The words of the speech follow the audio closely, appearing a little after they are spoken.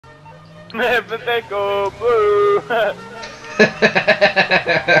Never they go boo.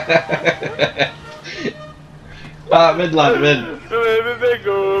 Ah, mid lad, mid. Never they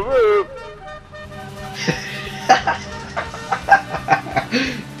go boo.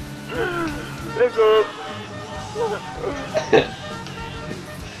 They go.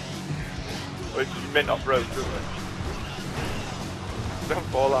 Which you meant off road, doesn't it? Don't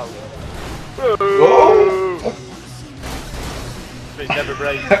fall out. Oh. It never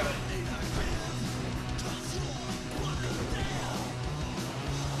breaks.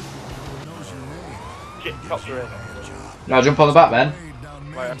 Shit, cops are in. Now jump on the back, man.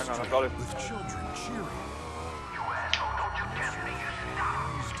 Wait, hang on, I got him.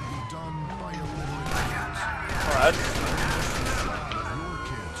 Alright.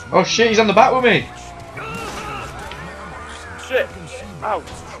 Oh shit, he's on the back with me. Shit! Ow!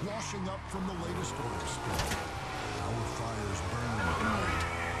 Washing up from the latest oil spill. Our fires burn bright,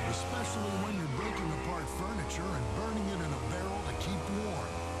 especially when you're breaking apart furniture and burning it in a barrel to keep warm,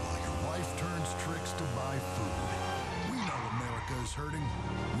 while your wife turns tricks to buy food. We know America is hurting.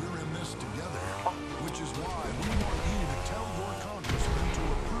 We're in this together, which is why we want you to tell your congressman to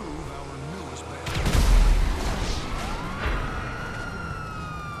approve our newest ban.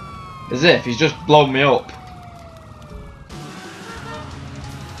 As if he's just blown me up.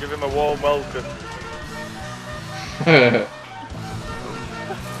 Give him a warm welcome. Never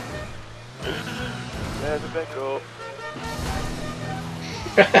back up.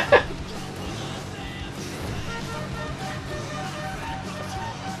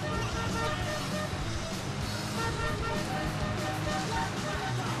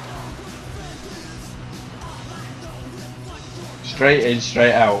 Straight in,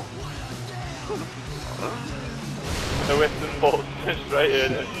 straight out. The Western balls straight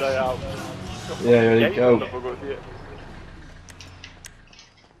in and straight out. Yeah, there you go.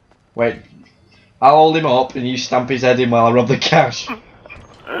 Wait, I'll hold him up and you stamp his head in while I rob the cash.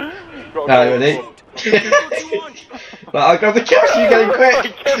 Right, ready? Right, I'll grab the cash, you get him quick!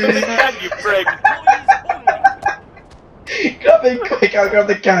 You prick! Grab him quick, I'll grab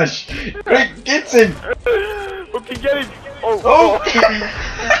the cash! Quick, get him! Okay, get him! Oh! Oh!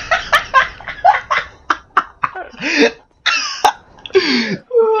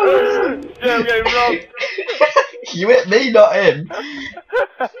 Yeah, I'm getting robbed! You hit me, not him!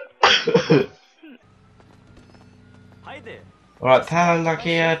 Hi there. Alright, pal, like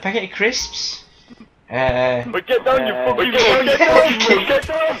a packet of crisps? But get down, you fucking get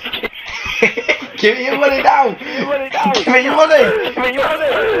down! Give me your money now! Give me now! Give me your money! Give me your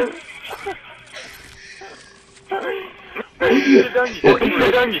money! Get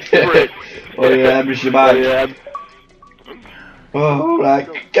down, you prick! Oh yeah, Mr. Man. Oh, alright,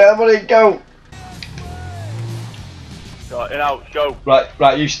 get the money, go! Right, in out, go!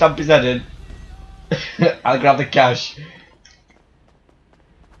 Right, you stamp his head in. I'll grab the cash.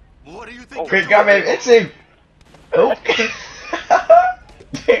 What do you think? Quick, grab him, it's him! Oh!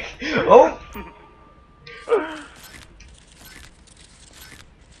 Oh!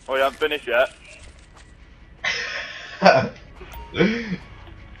 Oh, you haven't finished yet?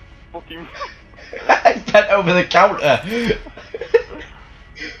 Fucking... I bent over the counter!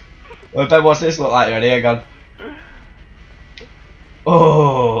 Well, Ben, what's this look like? Ready? Hang on.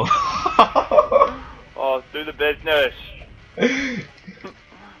 Oh! Oh, do the business!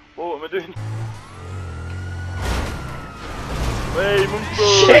 What am I doing? Hey, Mungo!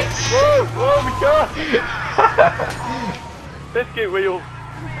 Shit! Whoa, my car! Biscuit wheel!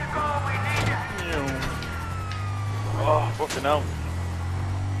 Oh, fucking hell.